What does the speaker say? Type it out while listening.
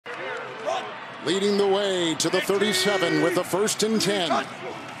leading the way to the 37 with the 1st and 10.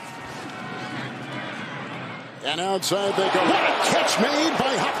 And outside they go. What a catch made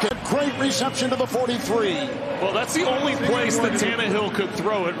by Hopkins. Great reception to the 43. Well, that's the only place that Tannehill could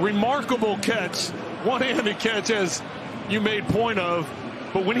throw it. Remarkable catch. One-handed catch, as you made point of.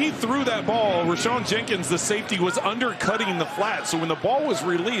 But when he threw that ball, Rashawn Jenkins, the safety, was undercutting the flat. So when the ball was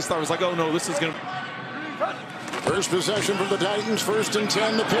released, I was like, oh, no, this is going to... First possession from the Titans, 1st and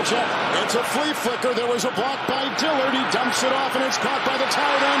 10, the pitch up. It's a flea flicker. There was a block by Dillard. He dumps it off, and it's caught by the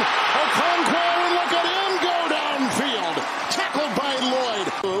tight end. Okonkwo, and look at him go downfield. Tackled by Lloyd,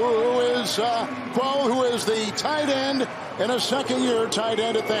 who is the tight end, and a second-year tight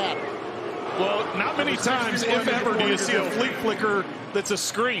end at that. Well, not many times, if ever, do you see a flea flicker that's a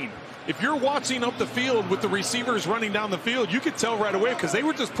screen. If you're watching up the field with the receivers running down the field, you could tell right away because they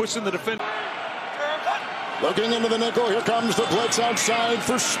were just pushing the defense. Looking into the nickel, here comes the blitz outside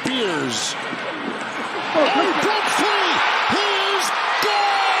for Spears. Oh, broke free! He's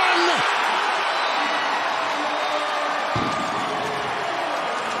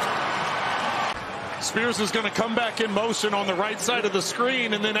gone! Spears is going to come back in motion on the right side of the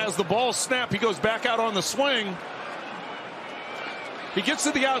screen, and then as the ball snapped, he goes back out on the swing. He gets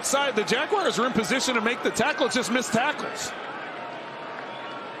to the outside. The Jaguars are in position to make the tackle, just missed tackles.